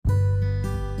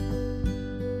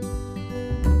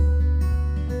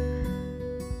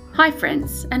Hi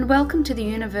friends, and welcome to the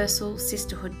Universal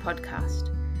Sisterhood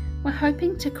podcast. We're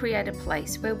hoping to create a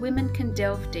place where women can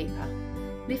delve deeper,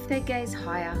 lift their gaze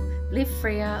higher, live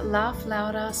freer, laugh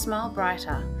louder, smile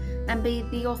brighter, and be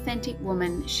the authentic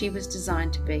woman she was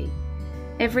designed to be.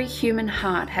 Every human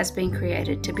heart has been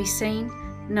created to be seen,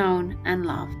 known, and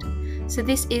loved. So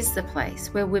this is the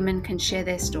place where women can share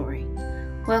their story.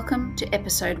 Welcome to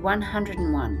episode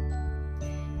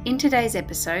 101. In today's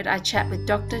episode, I chat with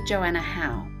Dr. Joanna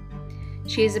Howe.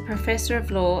 She is a professor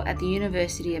of law at the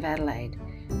University of Adelaide.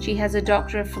 She has a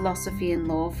Doctor of Philosophy in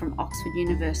Law from Oxford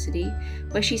University,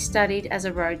 where she studied as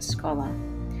a Rhodes Scholar.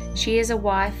 She is a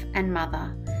wife and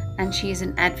mother, and she is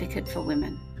an advocate for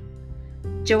women.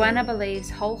 Joanna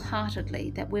believes wholeheartedly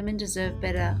that women deserve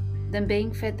better than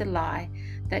being fed the lie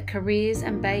that careers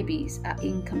and babies are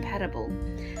incompatible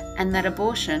and that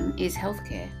abortion is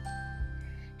healthcare.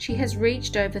 She has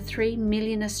reached over 3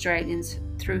 million Australians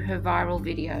through her viral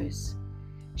videos.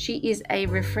 She is a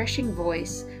refreshing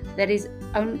voice that is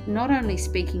not only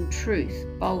speaking truth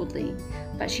boldly,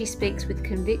 but she speaks with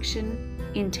conviction,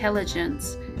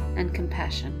 intelligence, and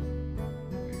compassion.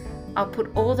 I'll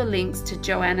put all the links to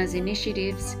Joanna's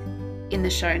initiatives in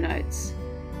the show notes.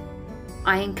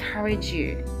 I encourage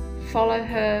you, follow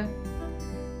her,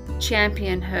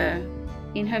 champion her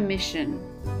in her mission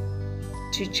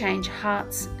to change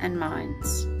hearts and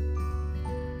minds.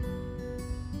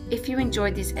 If you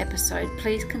enjoyed this episode,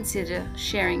 please consider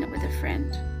sharing it with a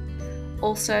friend.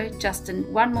 Also,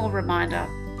 one more reminder,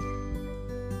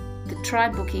 the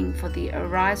tribe booking for the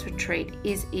Arise retreat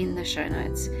is in the show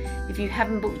notes. If you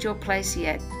haven't booked your place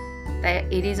yet,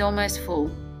 it is almost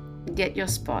full. Get your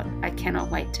spot. I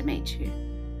cannot wait to meet you.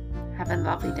 Have a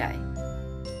lovely day.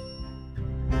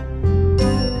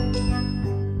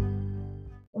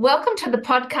 Welcome to the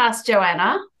podcast,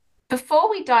 Joanna. Before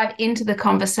we dive into the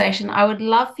conversation, I would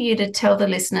love for you to tell the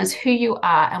listeners who you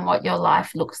are and what your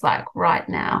life looks like right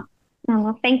now. Oh,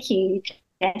 well, thank you.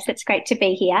 Yes, it's great to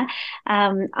be here.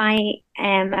 I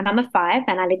am a mum of 5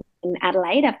 and I live in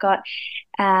Adelaide. I've got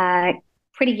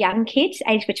pretty young kids,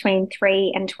 aged between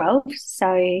 3 and 12.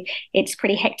 So it's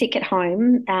pretty hectic at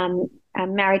home.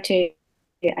 I'm married to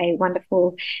a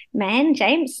wonderful man,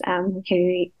 James,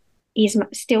 who is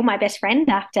still my best friend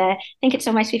after, I think it's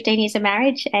almost 15 years of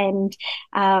marriage. And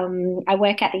I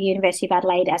work at the University of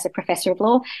Adelaide as a professor of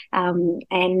law.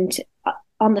 And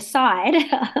on the side,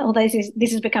 although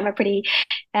this has become a pretty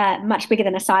much bigger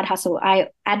than a side hustle, I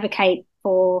advocate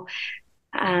for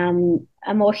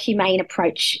a more humane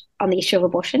approach on the issue of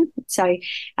abortion. So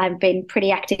I've been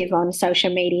pretty active on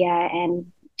social media and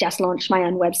just launched my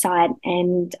own website,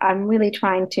 and I'm really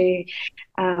trying to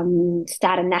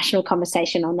start a national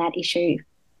conversation on that issue.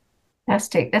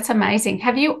 Fantastic. That's amazing.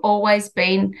 Have you always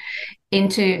been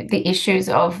into the issues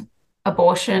of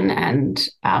abortion and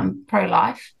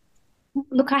pro-life?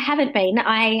 Look, I haven't been.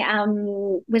 I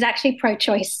was actually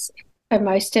pro-choice for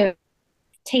most of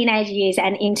teenage years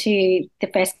and into the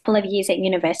first couple of years at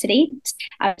university.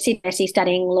 I was at university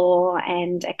studying law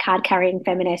and a card-carrying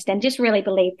feminist, and just really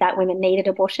believed that women needed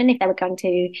abortion if they were going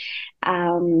to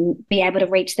be able to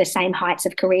reach the same heights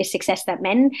of career success that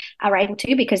men are able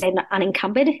to, because they're not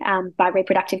unencumbered by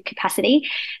reproductive capacity.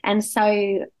 And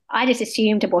so I just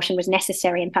assumed abortion was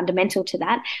necessary and fundamental to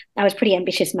that. I was pretty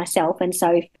ambitious myself. And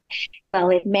so, well,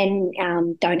 if men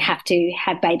don't have to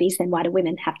have babies, then why do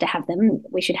women have to have them?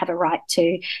 We should have a right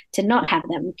to not have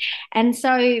them. And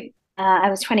so I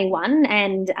was 21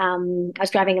 and I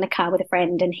was driving in a car with a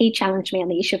friend, and he challenged me on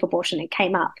the issue of abortion. It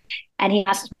came up and he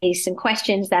asked me some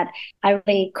questions that I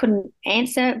really couldn't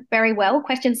answer very well.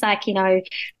 Questions like,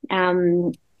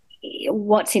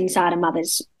 what's inside a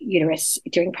mother's uterus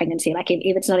during pregnancy? Like,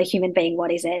 if it's not a human being,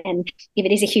 what is it? And if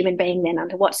it is a human being, then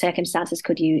under what circumstances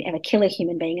could you ever kill a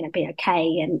human being and it be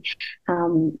okay?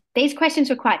 And these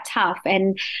questions were quite tough.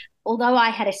 And although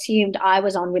I had assumed I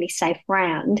was on really safe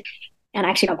ground, and I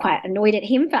actually got quite annoyed at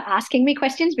him for asking me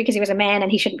questions because he was a man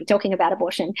and he shouldn't be talking about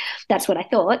abortion. That's what I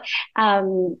thought.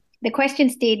 The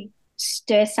questions did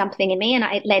stir something in me, and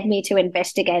it led me to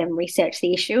investigate and research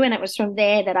the issue. And it was from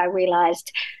there that I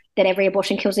realised that every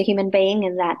abortion kills a human being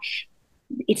and that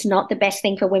it's not the best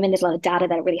thing for women. There's a lot of data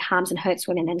that it really harms and hurts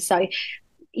women. And so,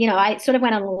 I sort of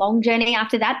went on a long journey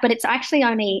after that, but it's actually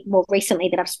only more recently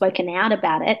that I've spoken out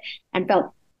about it and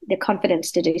felt the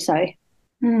confidence to do so.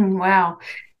 Wow.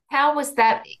 How was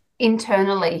that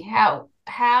internally?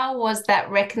 How was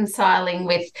that reconciling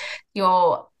with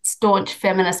your staunch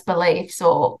feminist beliefs,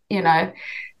 or,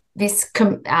 this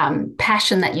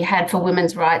passion that you had for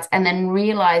women's rights, and then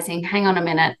realising, hang on a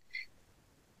minute,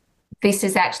 this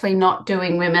is actually not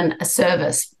doing women a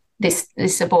service,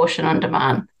 this abortion on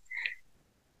demand?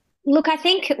 Look, I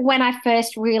think when I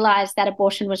first realized that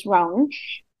abortion was wrong,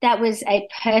 that was a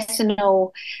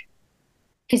personal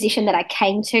position that I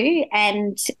came to,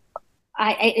 and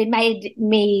it made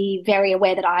me very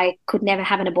aware that I could never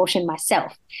have an abortion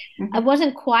myself. I Mm-hmm.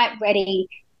 wasn't quite ready,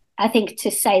 I think,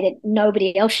 to say that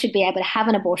nobody else should be able to have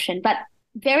an abortion, but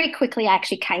very quickly I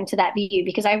actually came to that view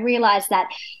because I realized that,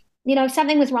 if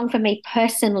something was wrong for me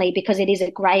personally because it is a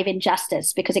grave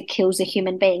injustice, because it kills a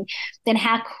human being, then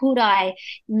how could I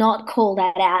not call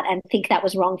that out and think that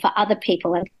was wrong for other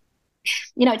people? And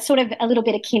it's sort of a little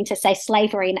bit akin to, say,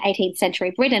 slavery in 18th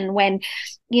century Britain, when,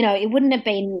 it wouldn't have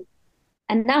been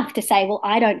enough to say, well,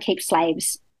 I don't keep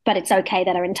slaves, but it's okay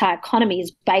that our entire economy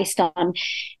is based on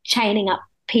chaining up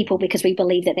people because we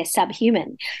believe that they're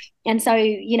subhuman. And so,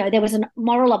 there was a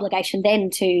moral obligation then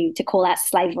to call out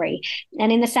slavery.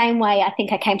 And in the same way, I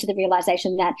think I came to the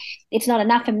realization that it's not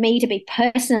enough for me to be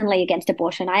personally against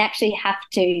abortion. I actually have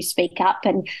to speak up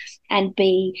and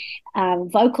be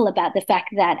vocal about the fact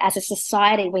that as a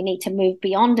society, we need to move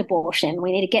beyond abortion.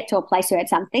 We need to get to a place where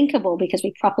it's unthinkable, because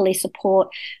we properly support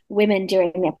women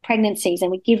during their pregnancies and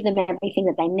we give them everything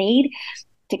that they need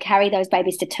to carry those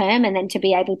babies to term and then to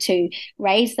be able to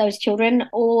raise those children.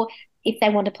 Or if they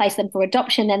want to place them for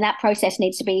adoption, then that process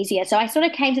needs to be easier. So I sort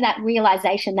of came to that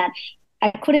realization that I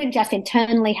couldn't just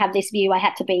internally have this view. I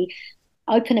had to be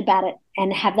open about it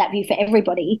and have that view for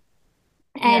everybody.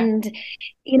 Yeah. And,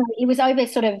 it was over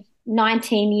sort of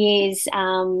 19 years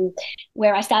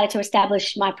where I started to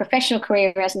establish my professional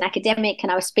career as an academic,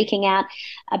 and I was speaking out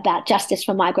about justice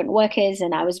for migrant workers,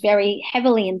 and I was very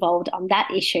heavily involved on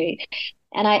that issue.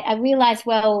 And I realized,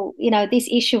 well, this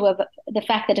issue of the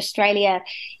fact that Australia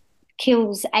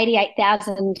kills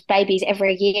 88,000 babies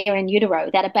every year in utero,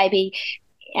 that a baby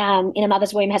in a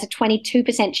mother's womb has a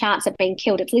 22% chance of being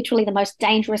killed. It's literally the most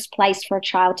dangerous place for a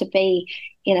child to be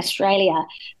in Australia.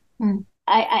 Mm.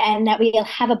 And that we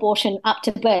have abortion up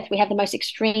to birth. We have the most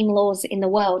extreme laws in the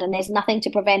world, and there's nothing to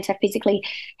prevent a physically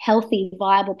healthy,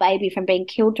 viable baby from being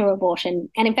killed through abortion.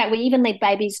 And in fact, we even leave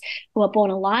babies who are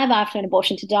born alive after an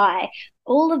abortion to die.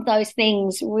 All of those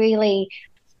things really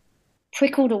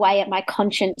prickled away at my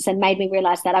conscience and made me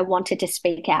realize that I wanted to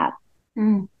speak out.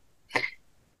 Mm.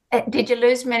 Did you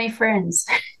lose many friends?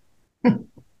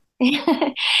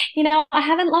 I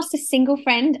haven't lost a single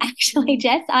friend, actually,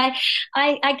 Jess.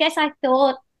 I guess I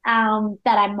thought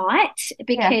that I might,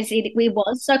 because Yeah. we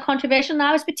was so controversial. And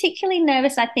I was particularly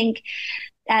nervous, I think,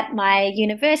 at my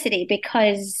university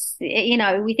because,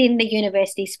 within the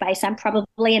university space, I'm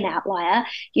probably an outlier.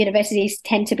 Universities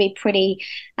tend to be pretty,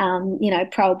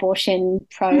 pro-abortion,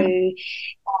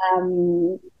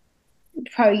 um,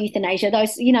 pro euthanasia.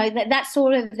 Those, that's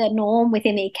sort of the norm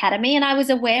within the academy, and I was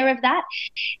aware of that.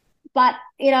 But,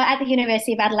 at the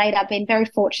University of Adelaide, I've been very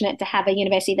fortunate to have a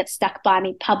university that stuck by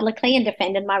me publicly and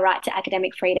defended my right to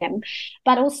academic freedom.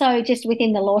 But also just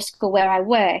within the law school where I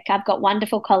work, I've got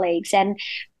wonderful colleagues, and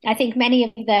I think many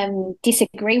of them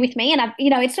disagree with me. And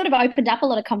it's sort of opened up a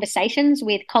lot of conversations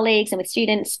with colleagues and with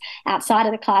students outside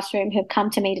of the classroom who've come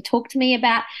to me to talk to me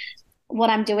about what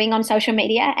I'm doing on social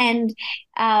media. And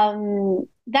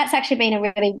that's actually been a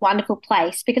really wonderful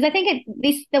place, because I think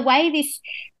the way this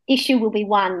issue will be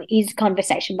won is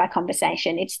conversation by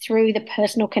conversation. It's through the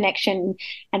personal connection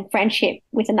and friendship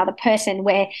with another person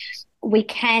where we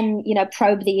can,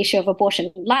 probe the issue of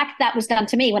abortion, like that was done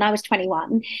to me when I was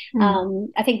 21.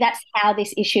 I think that's how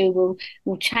this issue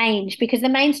will change, because the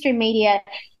mainstream media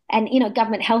and,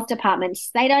 government health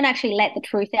departments, they don't actually let the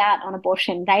truth out on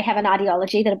abortion. They have an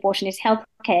ideology that abortion is healthcare.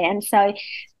 And so,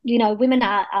 women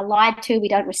are lied to. We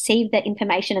don't receive the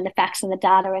information and the facts and the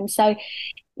data. And so,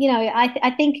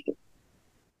 I think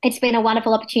it's been a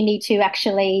wonderful opportunity to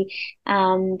actually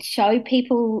show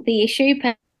people the issue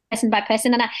person by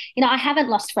person. And I haven't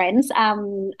lost friends.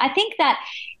 I think that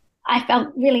I felt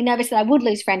really nervous that I would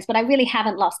lose friends, but I really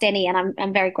haven't lost any, and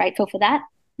I'm very grateful for that.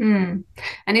 Mm.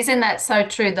 And isn't that so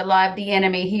true? The lie of the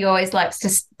enemy, he always likes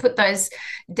to put those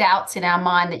doubts in our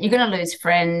mind that you're going to lose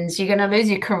friends, you're going to lose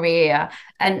your career,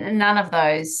 and none of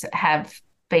those have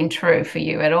been true for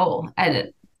you at all.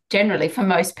 And generally, for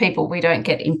most people, we don't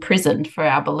get imprisoned for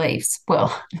our beliefs.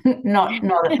 Well, not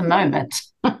at the moment.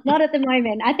 Not at the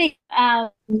moment. I think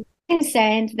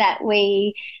concerned that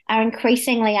we are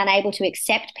increasingly unable to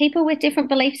accept people with different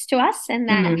beliefs to us, and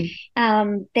that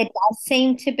there does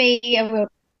seem to be a real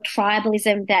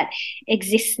tribalism that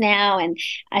exists now. And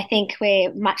I think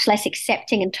we're much less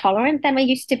accepting and tolerant than we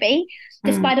used to be.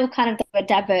 despite all kind of a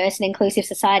diverse and inclusive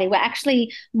society, we're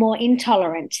actually more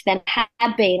intolerant than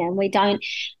have been, and we don't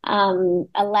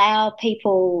allow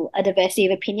people a diversity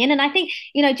of opinion. And I think,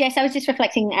 Jess, I was just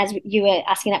reflecting as you were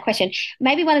asking that question.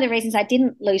 Maybe one of the reasons I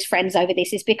didn't lose friends over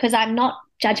this is because I'm not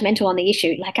judgmental on the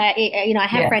issue. Like I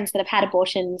have friends that have had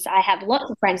abortions. I have lots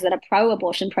of friends that are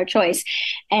pro-abortion, pro-choice,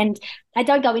 and I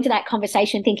don't go into that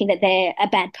conversation thinking that they're a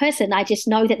bad person. I just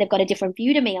know that they've got a different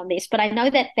view to me on this, but I know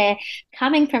that they're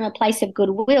coming from a place of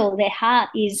goodwill. Their heart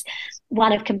is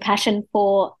one of compassion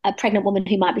for a pregnant woman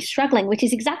who might be struggling, which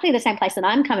is exactly the same place that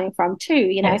I'm coming from too.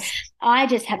 Yes. I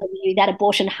just have a view that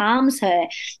abortion harms her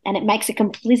and it makes her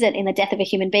complicit in the death of a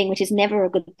human being, which is never a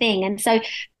good thing. And so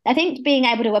I think being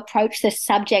able to approach the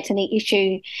subject and the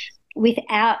issue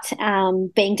without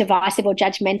being divisive or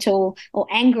judgmental or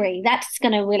angry, that's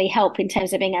going to really help in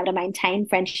terms of being able to maintain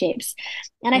friendships.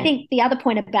 And I think the other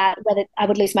point about whether I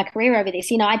would lose my career over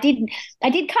this, I did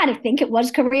kind of think it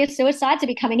was career suicide to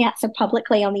be coming out so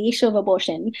publicly on the issue of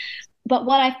abortion. But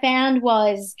what I found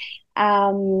was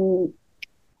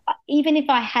even if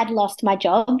I had lost my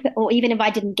job, or even if I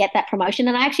didn't get that promotion,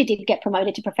 and I actually did get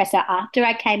promoted to professor after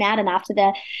I came out and after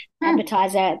the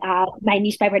advertiser, main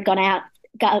newspaper had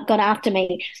gone after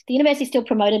me, the university still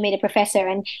promoted me to professor.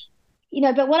 And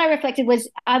but what I reflected was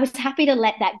I was happy to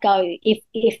let that go if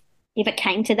it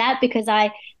came to that, because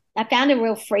I found a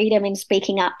real freedom in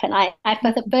speaking up, and I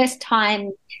for the first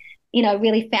time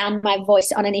really found my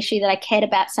voice on an issue that I cared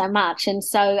about so much. And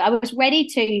so I was ready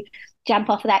to jump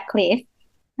off that cliff.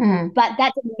 But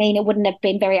that didn't mean it wouldn't have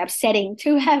been very upsetting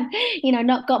to have,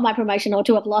 not got my promotion or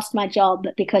to have lost my job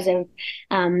because of,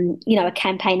 a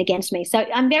campaign against me. So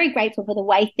I'm very grateful for the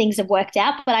way things have worked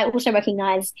out, but I also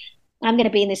recognize I'm going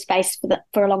to be in this space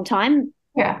for a long time.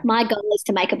 Yeah. My goal is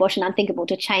to make abortion unthinkable,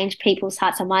 to change people's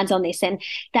hearts and minds on this, and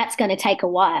that's going to take a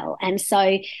while. And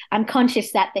so I'm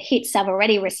conscious that the hits I've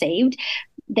already received,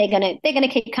 they're going to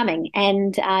keep coming,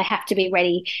 and I have to be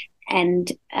ready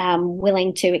and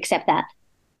willing to accept that.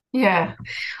 Yeah.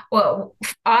 Well,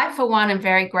 I, for one, am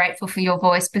very grateful for your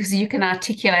voice, because you can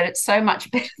articulate it so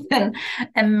much better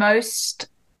than most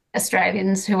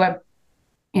Australians who are,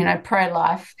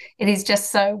 pro-life. It is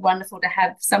just so wonderful to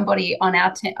have somebody on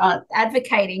our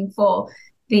advocating for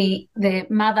the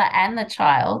mother and the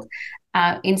child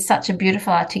in such a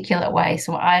beautiful, articulate way.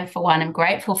 So I, for one, am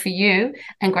grateful for you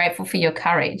and grateful for your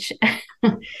courage.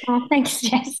 Oh, thanks,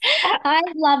 Jess. I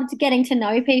loved getting to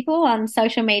know people on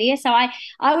social media. So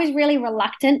I was really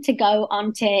reluctant to go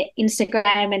onto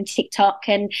Instagram and TikTok.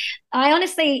 And I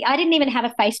didn't even have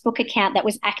a Facebook account that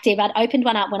was active. I'd opened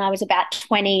one up when I was about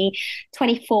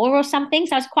 24 or something.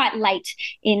 So I was quite late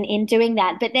in doing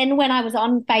that. But then when I was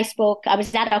on Facebook, I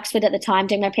was at Oxford at the time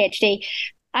doing my PhD.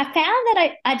 I found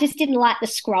that I just didn't like the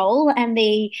scroll and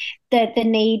the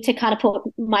need to kind of put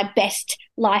my best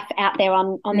life out there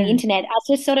on the internet. I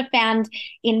just sort of found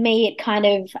in me it kind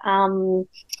of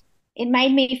it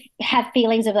made me have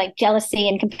feelings of like jealousy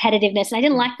and competitiveness, and I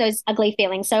didn't like those ugly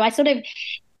feelings. So I sort of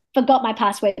forgot my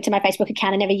password to my Facebook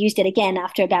account and never used it again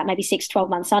after about maybe 6-12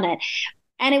 months on it.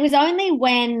 And it was only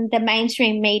when the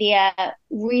mainstream media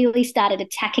really started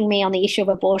attacking me on the issue of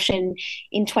abortion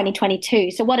in 2022.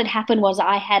 So what had happened was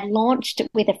I had launched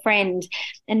with a friend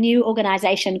a new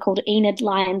organisation called Enid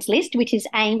Lyons List, which is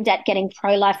aimed at getting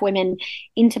pro-life women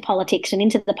into politics and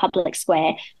into the public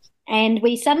square. And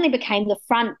we suddenly became the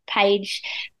front page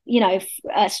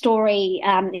story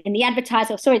in the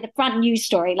advertiser, the front news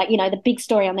story, the big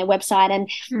story on their website. And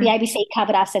the ABC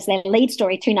covered us as their lead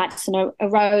story 2 nights in a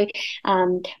row.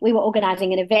 We were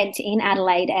organising an event in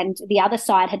Adelaide, and the other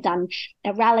side had done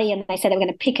a rally, and they said they were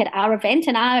going to pick at our event.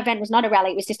 And our event was not a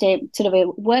rally. It was just a sort of a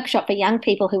workshop for young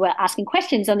people who were asking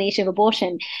questions on the issue of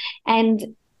abortion.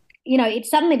 And it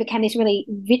suddenly became this really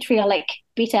vitriolic,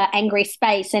 bitter, angry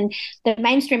space. And the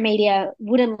mainstream media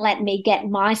wouldn't let me get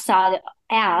my side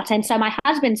out. And so my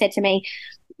husband said to me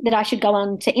that I should go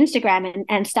on to Instagram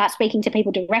and start speaking to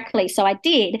people directly. So I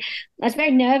did. I was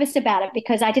very nervous about it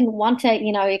because I didn't want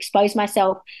to, expose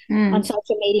myself on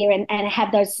social media and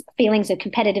have those feelings of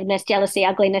competitiveness, jealousy,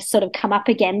 ugliness sort of come up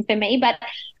again for me. But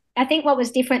I think what was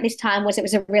different this time was it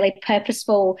was a really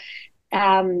purposeful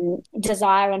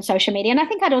desire on social media. And I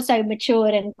think I'd also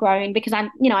matured and grown because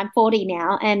I'm 40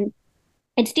 now, and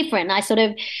it's different. I sort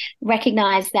of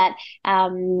recognize that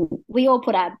we all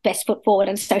put our best foot forward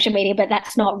on social media, but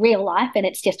that's not real life, and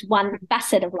it's just one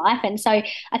facet of life. And so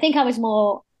I think I was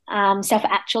more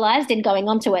self-actualized in going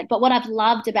onto it. But what I've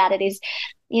loved about it is,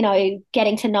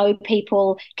 getting to know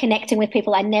people, connecting with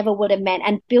people I never would have met,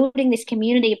 and building this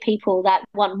community of people that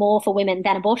want more for women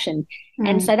than abortion.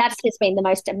 And so that's just been the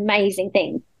most amazing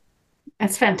thing.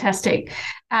 That's fantastic.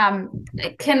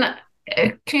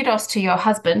 kudos to your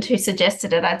husband who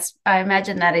suggested it. I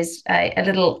imagine that is a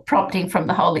little prompting from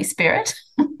the Holy Spirit.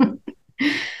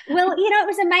 Well, it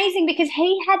was amazing because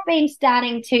he had been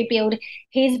starting to build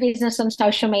his business on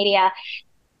social media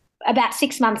about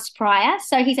 6 months prior.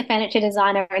 So he's a furniture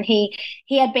designer, and he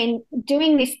had been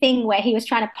doing this thing where he was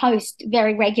trying to post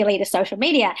very regularly to social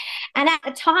media. And at the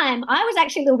time, I was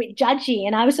actually a little bit judgy,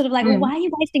 and I was sort of like, well, why are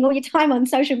you wasting all your time on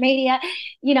social media?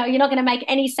 You're not going to make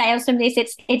any sales from this.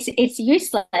 It's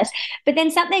useless. But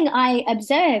then something I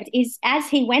observed is as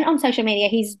he went on social media,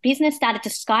 his business started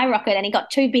to skyrocket, and he got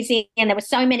too busy, and there were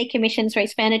so many commissions for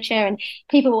his furniture, and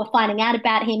people were finding out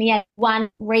about him. He had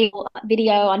one real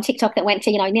video on TikTok that went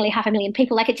to, nearly 500,000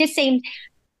 people. Like, it just seemed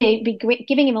to be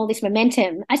giving him all this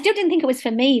momentum. I still didn't think it was for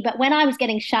me, but when I was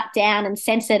getting shut down and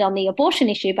censored on the abortion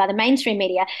issue by the mainstream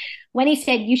media, when he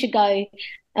said you should go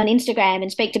on Instagram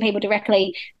and speak to people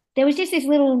directly, there was just this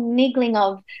little niggling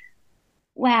of,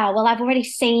 wow, well, I've already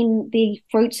seen the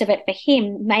fruits of it for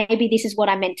him. Maybe this is what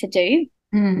I'm meant to do.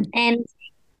 And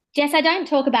Jess, I don't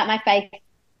talk about my faith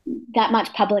that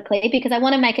much publicly because I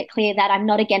want to make it clear that I'm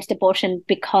not against abortion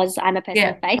because I'm a person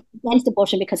of faith. I'm against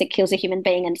abortion because it kills a human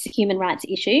being and it's a human rights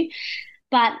issue.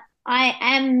 But I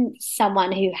am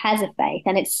someone who has a faith,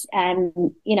 and it's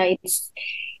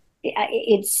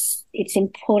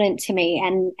important to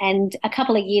me. And a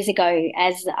couple of years ago,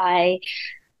 as my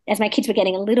kids were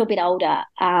getting a little bit older,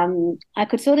 I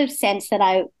could sort of sense that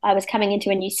I was coming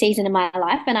into a new season in my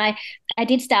life, and I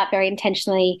did start very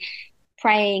intentionally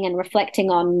praying and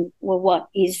reflecting on, well, what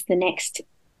is the next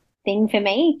thing for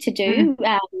me to do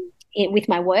with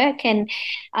my work. And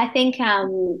I think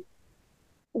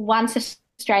once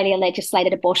Australia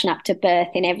legislated abortion up to birth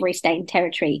in every state and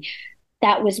territory,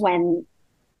 that was when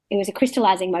it was a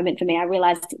crystallizing moment for me. I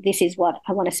realized this is what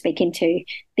I want to speak into.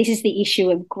 This is the issue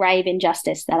of grave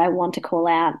injustice that I want to call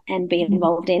out and be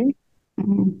involved in.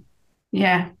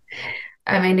 Yeah.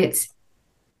 I mean, it's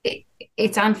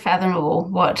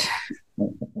unfathomable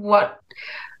what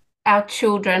our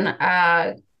children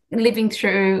are living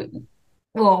through,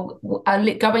 or are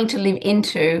going to live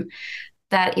into.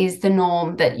 That is the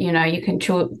norm, that you can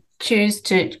choose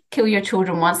to kill your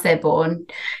children once they're born,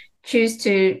 choose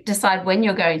to decide when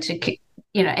you're going to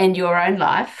end your own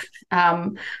life.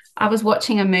 I was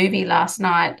watching a movie last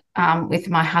night with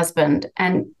my husband,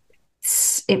 and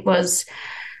it was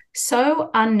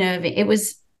so unnerving. It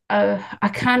was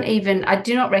I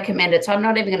do not recommend it, so I'm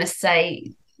not even going to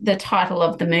say the title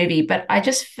of the movie, but I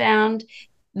just found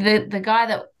the guy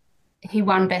that he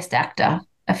won Best Actor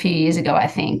a few years ago, I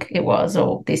think it was,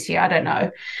 or this year, I don't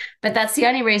know. But that's the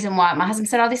only reason why. My husband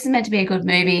said, this is meant to be a good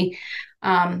movie.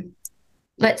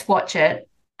 Let's watch it.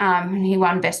 And he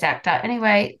won Best Actor.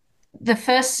 Anyway, the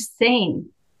first scene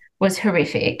was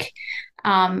horrific.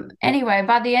 Anyway,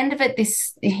 by the end of it,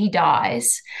 he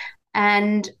dies.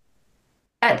 And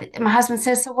my husband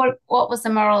says, so what was the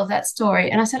moral of that story?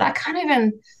 And I said, I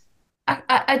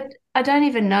don't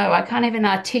even know. I can't even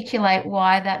articulate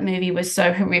why that movie was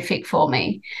so horrific for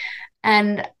me.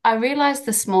 And I realized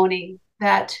this morning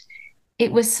that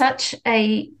it was such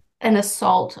an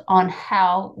assault on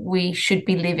how we should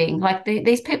be living. Like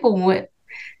these people were,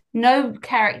 no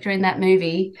character in that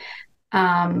movie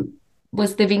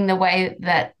was living the way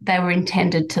that they were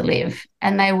intended to live.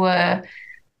 And they were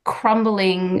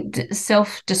crumbling,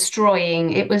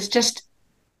 self-destroying. It was just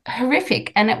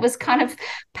horrific, and it was kind of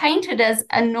painted as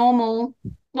a normal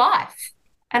life,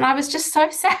 and I was just so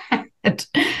sad.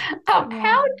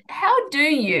 How do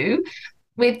you,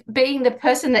 with being the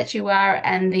person that you are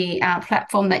and the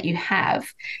platform that you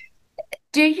have,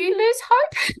 do you lose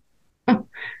hope?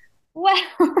 Well,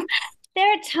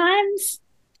 there are times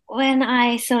when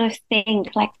I sort of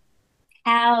think, like,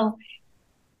 how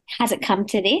has it come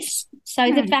to this?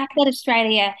 So the fact that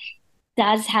Australia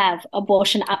does have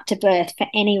abortion up to birth for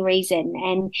any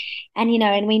reason, and we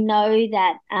know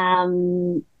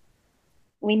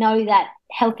that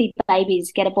healthy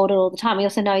babies get aborted all the time. We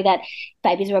also know that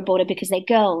babies are aborted because they're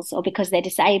girls or because they're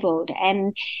disabled,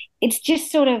 and it's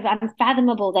just sort of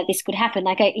unfathomable that this could happen.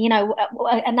 Like,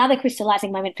 another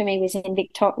crystallizing moment for me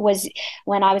was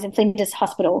when I was in Flinders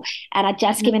Hospital, and I'd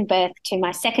just given birth to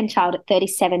my second child at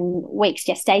 37 weeks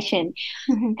gestation,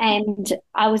 and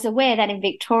I was aware that in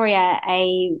Victoria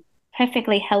a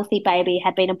perfectly healthy baby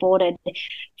had been aborted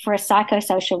for a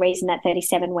psychosocial reason at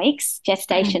 37 weeks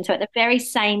gestation. So at the very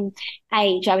same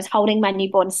age, I was holding my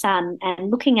newborn son and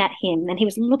looking at him, and he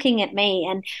was looking at me,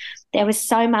 and there was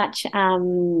so much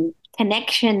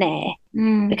connection there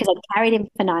because I carried him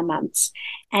for 9 months.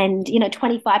 And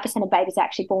 25% of babies are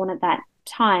actually born at that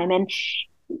time. And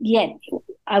yet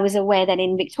I was aware that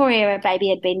in Victoria, a baby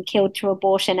had been killed through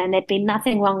abortion, and there'd been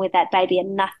nothing wrong with that baby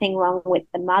and nothing wrong with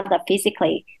the mother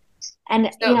physically. And,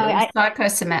 So it was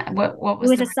psychosomatic. What it was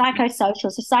was the a reason?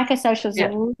 psychosocial. So psychosocial is a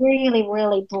Yeah. really,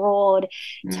 really broad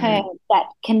term Mm. that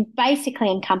can basically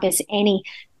encompass any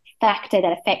factor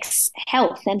that affects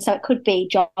health. And so it could be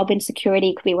job insecurity,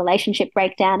 it could be relationship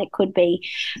breakdown, it could be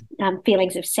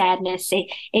feelings of sadness,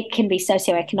 it can be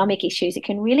socioeconomic issues, it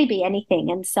can really be anything.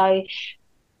 And so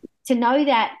to know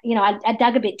that, I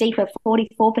dug a bit deeper,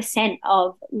 44%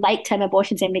 of late term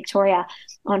abortions in Victoria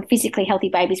on physically healthy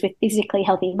babies with physically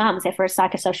healthy mums are for a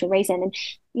psychosocial reason.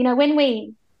 And, when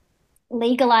we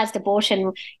legalized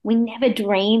abortion, we never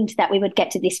dreamed that we would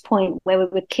get to this point where we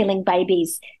were killing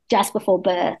babies just before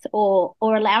birth, or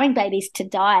allowing babies to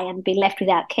die and be left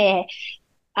without care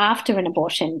after an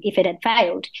abortion if it had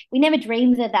failed. We never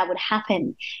dreamed that that would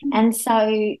happen. And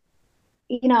so,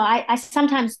 I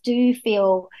sometimes do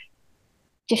feel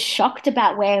just shocked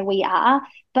about where we are.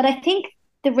 But I think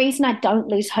the reason I don't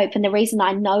lose hope, and the reason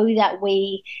I know that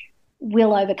we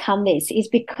will overcome this, is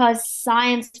because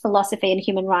science, philosophy, and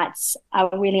human rights are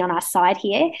really on our side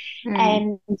here. Mm.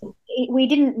 And we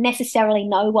didn't necessarily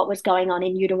know what was going on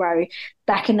in utero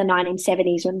back in the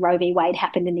 1970s when Roe v. Wade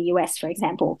happened in the US, for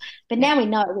example. But Yeah. now we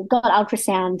know. We've got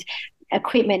ultrasound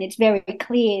equipment. It's very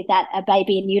clear that a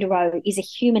baby in utero is a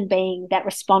human being that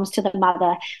responds to the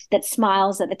mother, that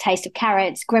smiles at the taste of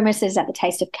carrots, grimaces at the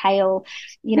taste of kale,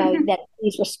 that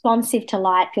is responsive to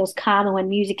light, feels calmer when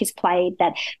music is played,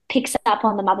 that picks up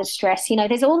on the mother's stress.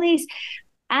 There's all these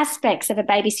aspects of a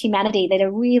baby's humanity that are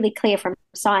really clear from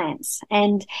science.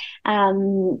 And,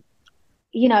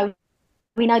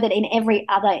 we know that in every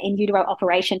other in utero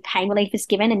operation, pain relief is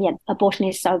given, and yet abortion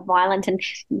is so violent and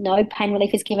no pain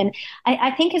relief is given.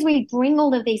 I think as we bring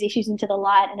all of these issues into the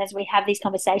light and as we have these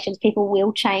conversations, people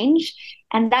will change.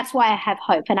 And that's why I have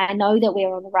hope. And I know that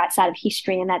we're on the right side of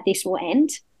history and that this will end.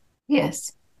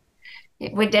 Yes.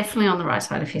 We're definitely on the right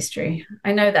side of history.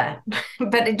 I know that.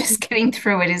 But just getting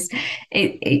through it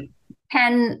it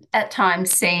can at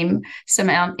times seem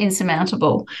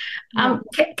insurmountable. Yeah.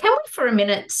 Can we for a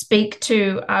minute speak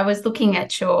to, I was looking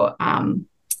at your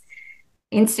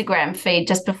Instagram feed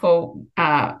just before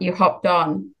you hopped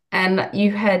on, and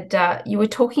you were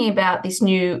talking about this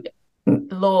new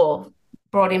law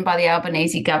brought in by the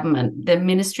Albanese government, the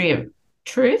Ministry of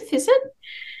Truth, is it?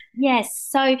 Yes.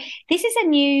 So this is a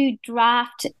new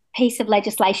draft piece of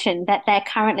legislation that they're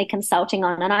currently consulting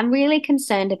on. And I'm really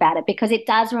concerned about it because it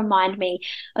does remind me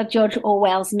of George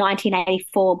Orwell's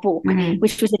 1984 book,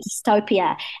 which was a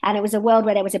dystopia. And it was a world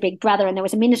where there was a big brother and there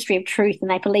was a Ministry of Truth, and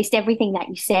they policed everything that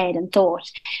you said and thought.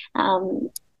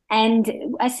 And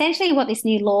essentially what this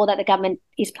new law that the government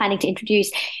is planning to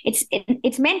introduce,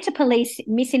 it's meant to police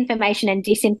misinformation and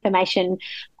disinformation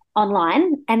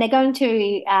online. And they're going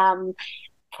to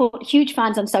put huge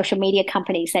fines on social media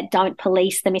companies that don't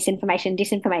police the misinformation,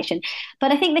 disinformation.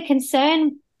 But I think the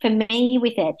concern for me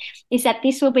with it is that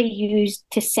this will be used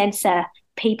to censor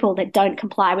people that don't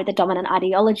comply with the dominant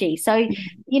ideology. So,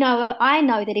 I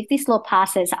know that if this law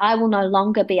passes, I will no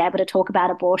longer be able to talk about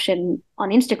abortion on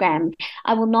Instagram.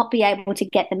 I will not be able to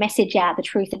get the message out, the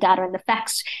truth, the data, and the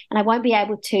facts, and I won't be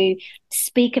able to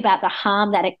speak about the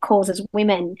harm that it causes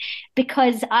women,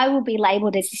 because I will be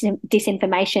labelled as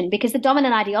disinformation, because the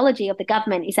dominant ideology of the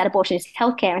government is that abortion is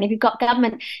healthcare. And if you've got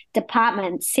government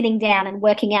departments sitting down and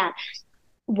working out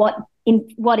what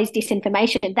is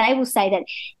disinformation, they will say that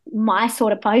my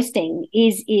sort of posting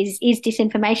is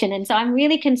disinformation. And so I'm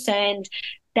really concerned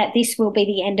that this will be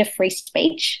the end of free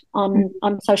speech on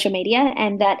social media,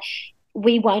 and that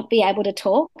we won't be able to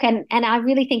talk. And I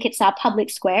really think it's our public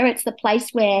square. It's the place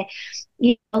where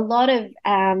a lot of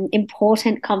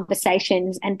important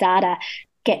conversations and data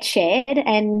get shared.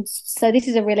 And so this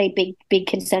is a really big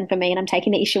concern for me, and I'm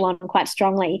taking the issue on quite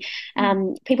strongly.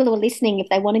 People who are listening, if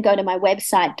they want to go to my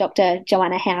website,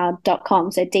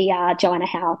 drjoannahowe.com, so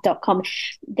drjoannahowe.com,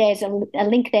 there's a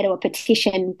link there to a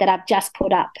petition that I've just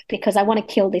put up because I want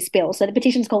to kill this bill. So the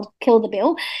petition's called Kill the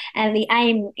Bill, and the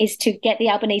aim is to get the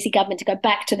Albanese government to go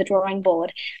back to the drawing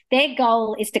board. Their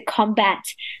goal is to combat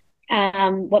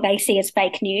what they see as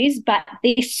fake news, but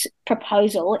this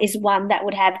proposal is one that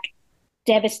would have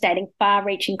devastating,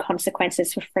 far-reaching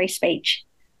consequences for free speech.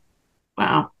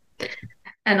 Wow.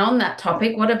 And on that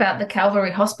topic, what about the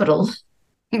Calvary Hospital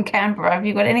in Canberra? Have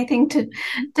you got anything to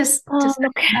say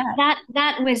look,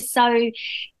 that was so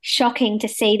shocking to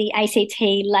see the ACT,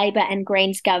 Labor and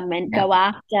Greens government go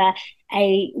after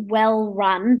a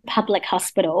well-run public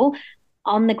hospital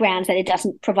on the grounds that it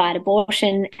doesn't provide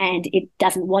abortion and it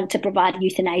doesn't want to provide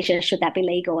euthanasia should that be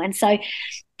legal. And so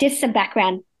just some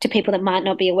background to people that might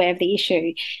not be aware of the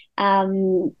issue.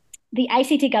 The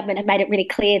ACT government have made it really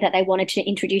clear that they wanted to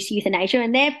introduce euthanasia,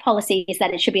 and their policy is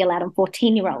that it should be allowed on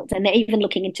 14-year-olds. And they're even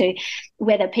looking into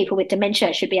whether people with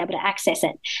dementia should be able to access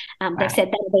it. They've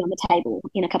said that will be on the table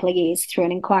in a couple of years through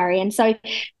an inquiry. And so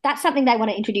that's something they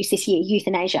want to introduce this year,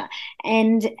 euthanasia.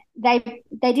 And they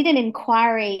did an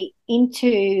inquiry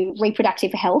into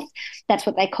reproductive health. That's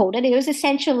what they called it. It was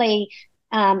essentially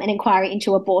an inquiry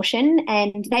into abortion.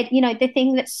 And the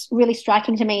thing that's really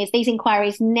striking to me is these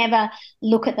inquiries never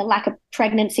look at the lack of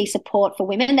pregnancy support for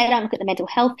women. They don't look at the mental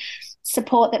health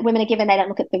support that women are given. They don't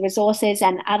look at the resources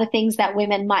and other things that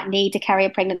women might need to carry a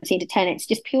pregnancy and to term. It's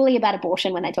just purely about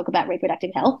abortion when they talk about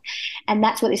reproductive health. And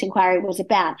that's what this inquiry was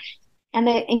about. And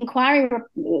the inquiry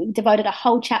devoted a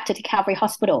whole chapter to Calvary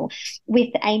Hospital with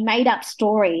a made-up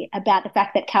story about the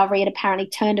fact that Calvary had apparently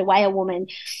turned away a woman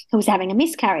who was having a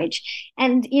miscarriage.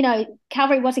 And,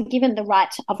 Calvary wasn't given the right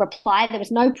of reply. There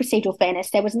was no procedural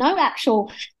fairness. There was no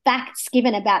actual facts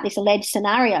given about this alleged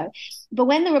scenario. But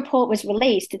when the report was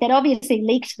released, they'd obviously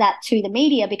leaked that to the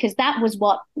media because that was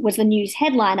what was the news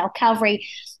headline. Calvary,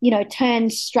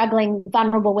 turns struggling,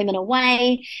 vulnerable women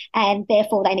away, and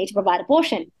therefore they need to provide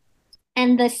abortion.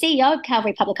 And the CEO of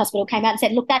Calvary Public Hospital came out and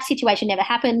said, look, that situation never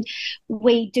happened.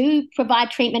 We do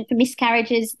provide treatment for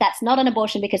miscarriages. That's not an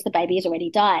abortion because the baby has already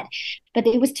died. But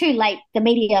it was too late. The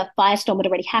media firestorm had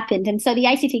already happened. And so the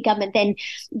ACT government then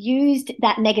used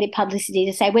that negative publicity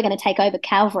to say, we're going to take over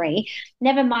Calvary.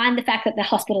 Never mind the fact that the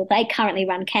hospital they currently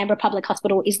run, Canberra Public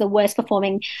Hospital, is the worst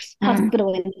performing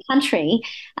hospital in the country.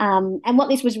 And what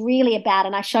this was really about,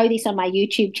 and I show this on my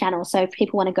YouTube channel, so if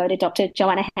people want to go to Dr.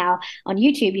 Joanna Howe on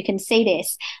YouTube, you can see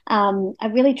this. I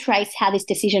really trace how this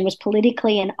decision was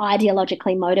politically and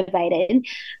ideologically motivated.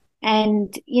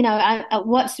 And,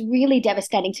 what's really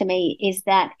devastating to me is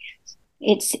that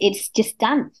it's just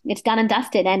done. It's done and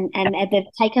dusted. And they've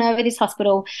taken over this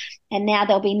hospital, and now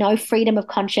there'll be no freedom of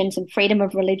conscience and freedom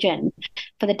of religion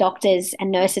for the doctors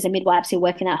and nurses and midwives who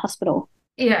work in that hospital.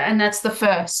 Yeah, and that's the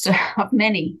first of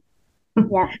many.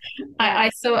 Yeah. I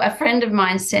saw a friend of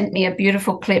mine sent me a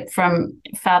beautiful clip from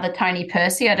Father Tony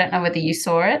Percy. I don't know whether you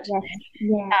saw it. Yes.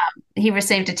 Yeah. He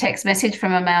received a text message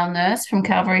from a male nurse from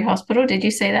Calvary Hospital. Did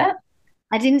you see that?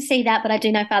 I didn't see that, but I do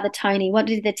know Father Tony. What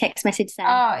did the text message say?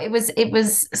 Oh, it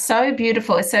was so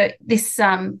beautiful. So this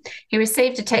he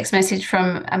received a text message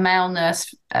from a male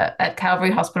nurse at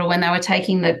Calvary Hospital when they were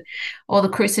taking all the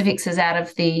crucifixes out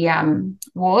of the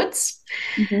wards.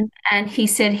 Mm-hmm. And he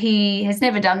said he has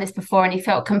never done this before, and he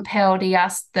felt compelled. He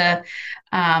asked the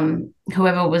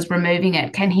whoever was removing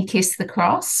it, can he kiss the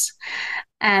cross?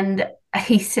 And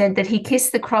he said that he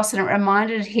kissed the cross, and it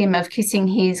reminded him of kissing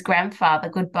his grandfather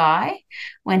goodbye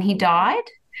when he died.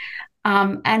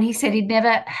 And he said he'd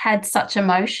never had such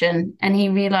emotion, and he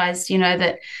realized,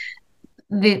 that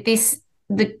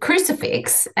the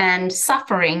crucifix and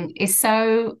suffering is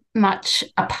so much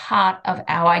a part of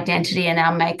our identity and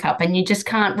our makeup, and you just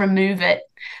can't remove it.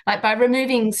 Like by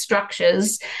removing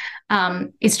structures,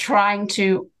 is trying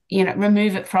to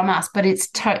remove it from us, but it's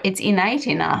innate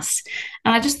in us.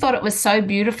 And I just thought it was so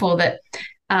beautiful that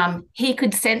he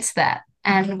could sense that.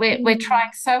 And we're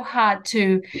trying so hard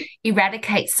to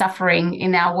eradicate suffering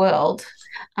in our world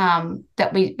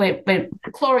that we're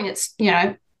clawing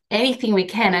at anything we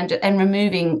can and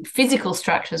removing physical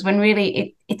structures when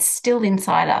really it's still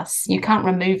inside us. You can't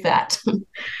remove that.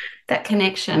 That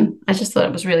connection. I just thought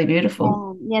it was really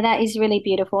beautiful. Yeah, that is really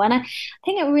beautiful. And I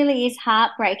think it really is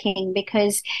heartbreaking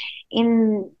because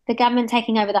in the government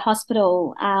taking over the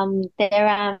hospital, there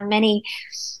are many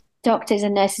doctors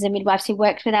and nurses and midwives who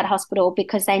worked for that hospital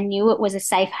because they knew it was a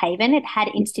safe haven. It had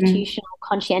institutional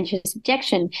conscientious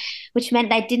objection, which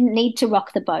meant they didn't need to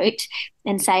rock the boat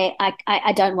and say,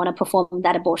 I don't want to perform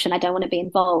that abortion. I don't want to be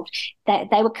involved.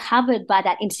 They were covered by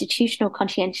that institutional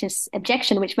conscientious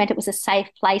objection, which meant it was a safe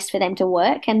place for them to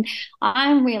work. And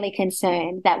I'm really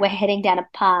concerned that we're heading down a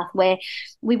path where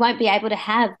we won't be able to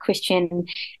have Christian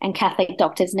and Catholic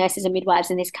doctors, nurses and midwives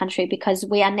in this country because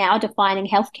we are now defining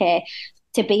healthcare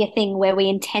to be a thing where we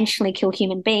intentionally kill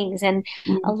human beings. And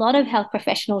a lot of health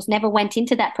professionals never went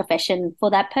into that profession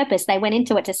for that purpose. They went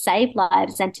into it to save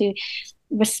lives and to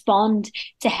respond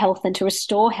to health and to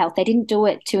restore health. They didn't do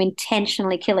it to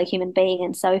intentionally kill a human being.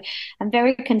 And so I'm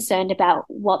very concerned about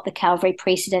what the Calvary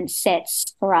precedent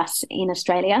sets for us in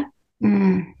Australia.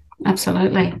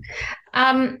 Absolutely.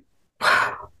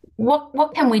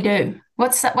 What can we do?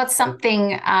 What's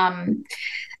something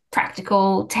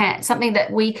practical, something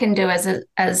that we can do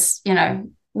as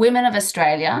women of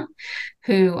Australia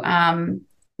who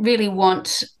really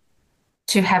want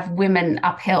to have women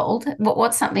upheld?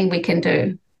 What's something we can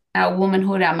do? our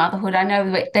womanhood, our motherhood. I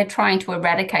know they're trying to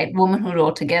eradicate womanhood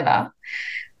altogether.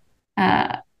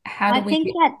 How do I we think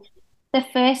that the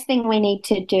first thing we need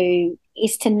to do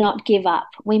is to not give up.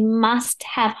 We must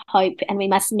have hope, and we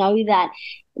must know that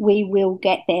we will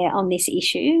get there on this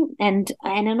issue and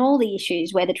on all the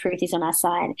issues where the truth is on our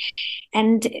side.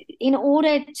 And in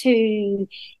order to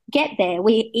get there,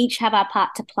 we each have our part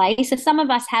to play. So some of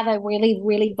us have a really,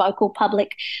 really vocal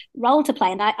public role to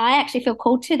play. And I actually feel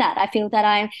called to that. I feel that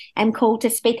I am called to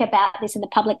speak about this in the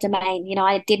public domain. You know,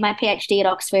 I did my PhD at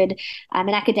Oxford. I'm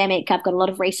an academic. I've got a lot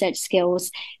of research skills.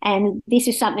 And this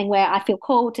is something where I feel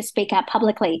called to speak out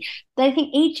publicly. But I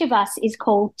think each of us is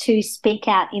called to speak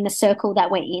out in the circle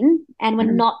that we're in. And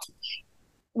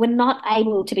we're not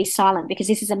able to be silent because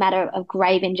this is a matter of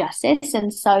grave injustice.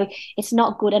 And so it's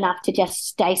not good enough to just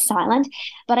stay silent.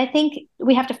 But I think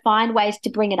we have to find ways to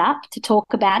bring it up, to talk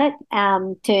about it,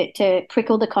 to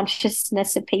prickle the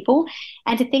consciousness of people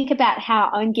and to think about how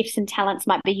our own gifts and talents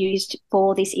might be used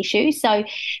for this issue. So,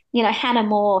 you know, Hannah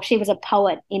More, she was a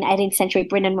poet in 18th century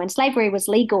Britain when slavery was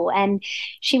legal, and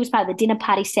she was part of the dinner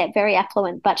party set, very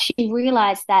affluent, but she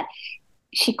realized that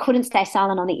she couldn't stay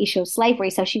silent on the issue of slavery.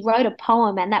 So she wrote a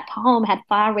poem, and that poem had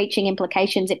far-reaching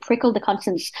implications. It prickled the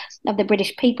conscience of the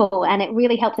British people, and it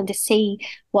really helped them to see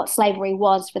what slavery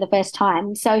was for the first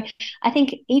time. So I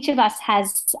think each of us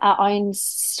has our own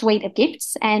suite of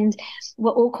gifts, and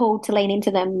we're all called to lean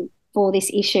into them for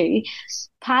this issue.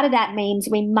 Part of that means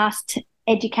we must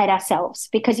educate ourselves,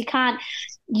 because you can't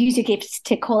use your gifts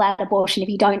to call out abortion if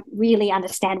you don't really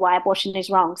understand why abortion is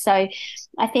wrong. So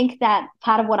I think that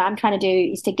part of what I'm trying to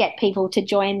do is to get people to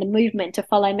join the movement, to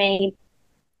follow me,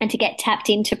 and to get tapped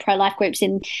into pro-life groups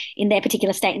in their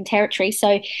particular state and territory.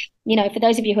 So, you know, for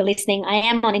those of you who are listening, I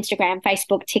am on Instagram,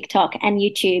 Facebook, TikTok, and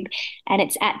YouTube, and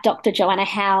it's at Dr. Joanna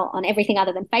Howe on everything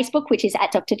other than Facebook, which is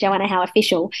at Dr. Joanna Howe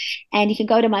Official. And you can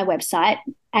go to my website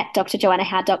at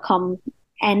drjoannahowe.com.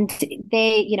 And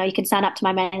there, you know, you can sign up to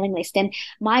my mailing list. And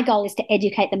my goal is to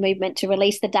educate the movement, to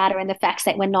release the data and the facts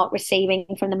that we're not receiving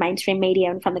from the mainstream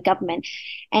media and from the government.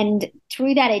 And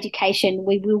through that education,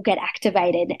 we will get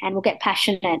activated and we'll get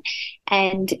passionate,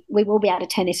 and we will be able to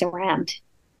turn this around.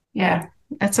 Yeah,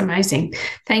 that's amazing.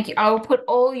 Thank you. I will put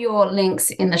all your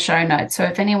links in the show notes. So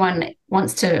if anyone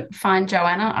wants to find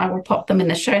Joanna, I will pop them in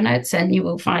the show notes, and you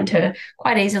will find her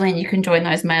quite easily, and you can join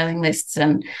those mailing lists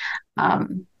and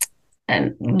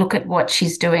look at what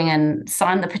she's doing and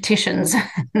sign the petitions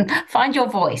and find your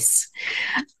voice.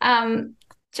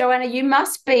 Joanna, you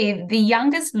must be the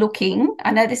youngest looking,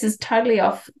 I know this is totally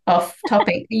off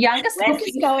topic, the youngest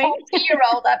looking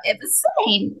 40-year-old I've ever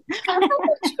seen. I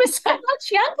thought she was so much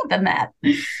younger than that.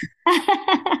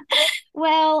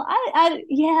 Well, I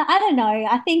don't know.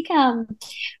 I think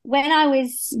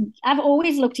I've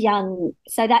always looked young.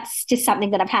 So that's just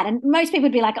something that I've had. And most people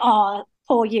would be like, oh,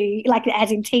 poor you, like as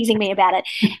in teasing me about it.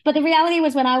 But the reality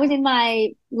was, when I was in my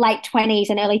late 20s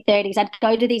and early 30s, I'd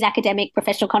go to these academic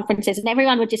professional conferences, and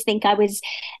everyone would just think I was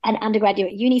an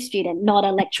undergraduate uni student, not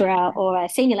a lecturer or a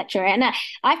senior lecturer. And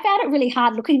I found it really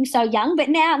hard looking so young. But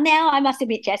now I must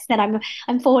admit, Jess, that I'm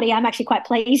 40. I'm actually quite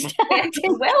pleased.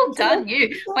 Well done,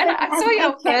 you. When I saw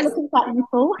your first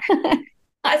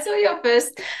I saw your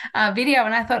first video,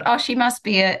 and I thought, oh, she must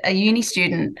be a uni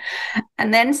student.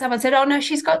 And then someone said, oh, no,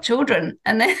 she's got children.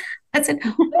 And then I said,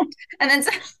 what? And then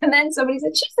somebody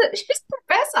said, she's a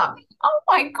professor. Oh,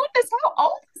 my goodness, how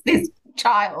old is this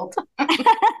child? That's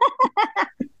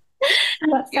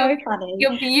so funny.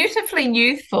 You're beautifully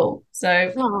youthful.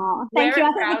 So thank you.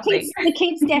 I think the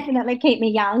kids definitely keep me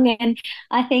young. And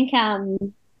I think I've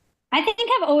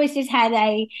always just had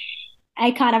a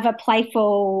kind of a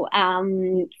playful,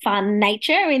 fun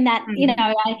nature, in that, you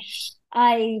know,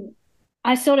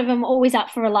 I sort of am always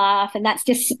up for a laugh, and that's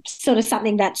just sort of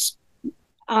something that's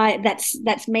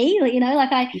me, you know,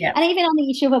 like and even on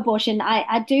the issue of abortion,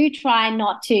 I do try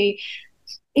not to,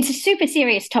 it's a super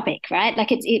serious topic, right? Like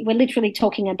we're literally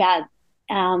talking about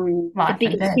the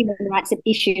biggest human rights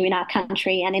issue in our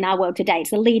country and in our world today. It's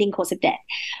the leading cause of death.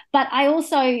 But I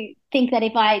also think that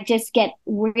if I just get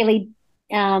really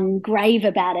grave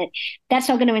about it, that's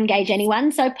not going to engage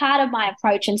anyone. So part of my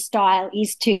approach and style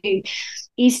is to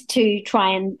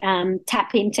try and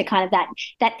tap into kind of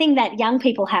that thing that young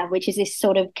people have, which is this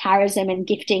sort of charism and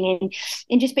gifting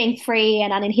and just being free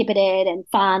and uninhibited and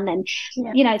fun, and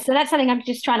you know, so that's something I'm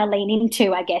just trying to lean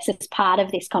into, I guess, as part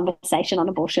of this conversation on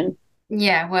abortion.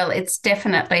 Yeah, well, it's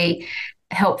definitely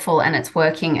helpful, and it's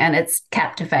working, and it's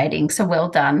captivating. So well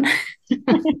done.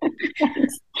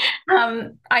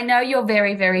 I know you're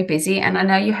very, very busy, and I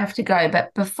know you have to go,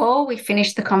 but before we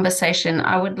finish the conversation,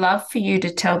 I would love for you to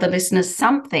tell the listeners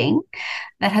something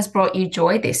that has brought you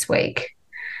joy this week.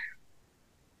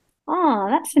 Oh,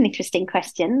 that's an interesting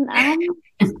question.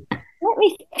 Let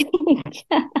me think.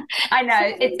 I know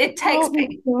it takes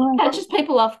catches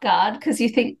people off guard because you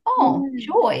think, oh,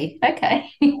 joy. Okay.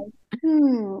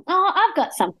 Oh, I've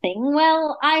got something.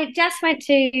 Well, I just went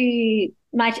to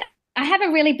my. I have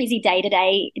a really busy day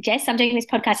today, Jess. I'm doing this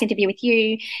podcast interview with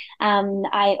you.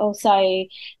 I also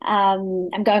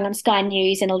am going on Sky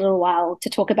News in a little while to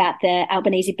talk about the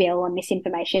Albanese bill on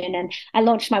misinformation. And I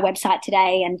launched my website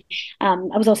today, and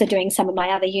I was also doing some of my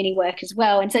other uni work as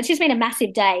well. And so it's just been a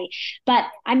massive day. But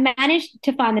I managed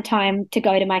to find the time to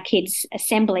go to my kids'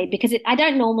 assembly because I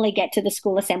don't normally get to the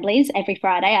school assemblies every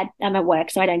Friday. I'm at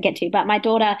work, so I don't get to. But my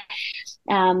daughter,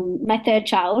 my third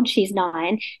child, she's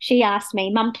 9, she asked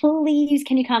me, Mum, please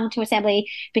can you come to assembly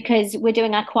because we're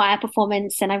doing our choir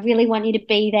performance and I really want you to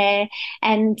be there.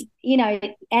 And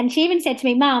and she even said to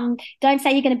me, Mum, don't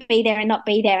say you're going to be there and not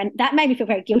be there. And that made me feel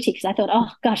very guilty because I thought,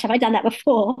 oh gosh, have I done that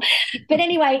before? But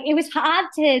anyway, it was hard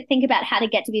to think about how to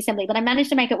get to the assembly, but I managed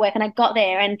to make it work and I got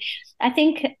there. And I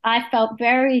think I felt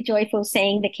very joyful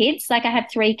seeing the kids. Like I have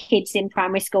 3 kids in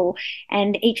primary school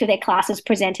and each of their classes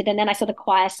presented. And then I saw the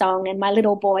choir song, and my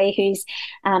little boy who's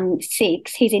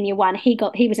 6, he's in year 1, he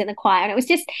was in the choir, and it was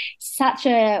just such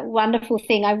a wonderful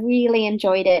thing. I really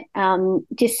enjoyed it,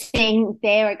 just seeing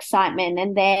their excitement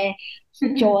and their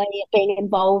joy of being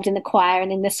involved in the choir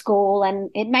and in the school, and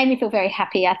it made me feel very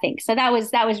happy, I think. So that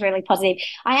was really positive.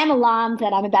 I am alarmed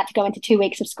that I'm about to go into 2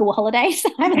 weeks of school holidays.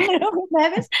 I'm a little bit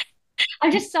nervous.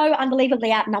 I'm just so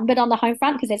unbelievably outnumbered on the home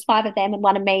front because there's 5 of them and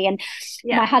 1 of me, and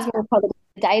my husband will probably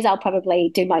the days I'll probably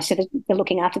do most of the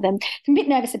looking after them. I'm a bit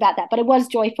nervous about that, but it was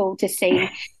joyful to see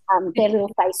their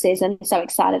little faces and so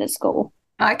excited at school.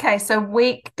 Okay, so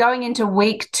going into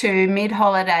week 2,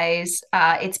 mid-holidays,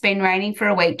 it's been raining for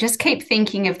a week. Just keep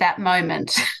thinking of that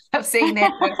moment of seeing their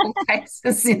joyful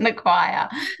faces in the choir.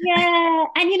 Yeah,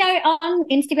 and on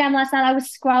Instagram last night I was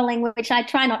scrolling, which I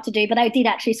try not to do, but I did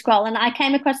actually scroll, and I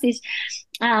came across this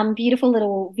beautiful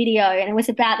little video, and it was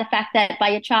about the fact that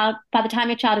by the time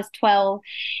your child is 12,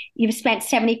 you've spent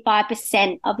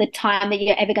 75% of the time that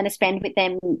you're ever going to spend with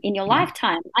them in your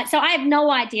lifetime. So I have no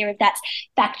idea if that's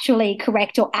factually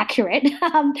correct or accurate.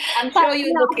 I'm sure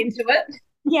you'll look into it.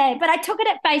 Yeah, but I took it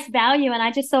at face value and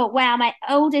I just thought, wow, my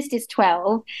oldest is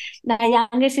 12, my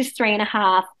youngest is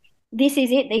 3.5. This is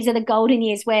it. These are the golden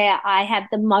years where I have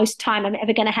the most time I'm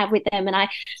ever going to have with them. And I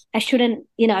shouldn't,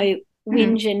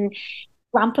 whinge and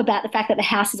grump about the fact that the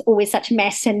house is always such a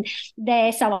mess and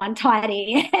they're so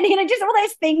untidy and just all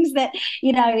those things that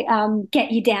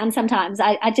get you down sometimes.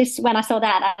 I just, when I saw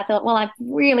that, I thought, well, I've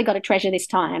really got to treasure this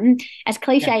time. As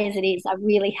cliche as it is, I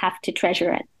really have to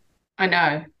treasure it. I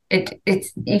know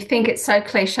it's you think it's so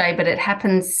cliche, but it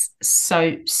happens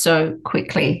so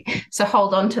quickly. So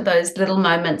hold on to those little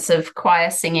moments of choir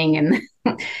singing and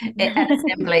at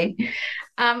assembly.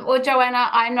 Well, Joanna,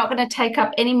 I'm not going to take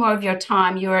up any more of your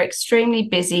time. You are extremely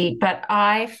busy, but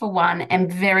I, for one, am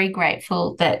very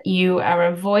grateful that you are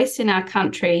a voice in our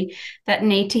country that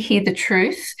need to hear the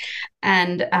truth,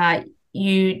 and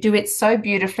you do it so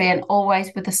beautifully and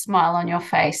always with a smile on your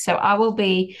face. So I will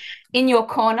be in your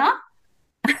corner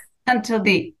until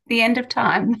the end of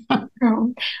time.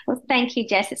 Well, thank you,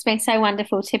 Jess. It's been so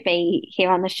wonderful to be here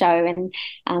on the show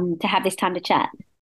and to have this time to chat.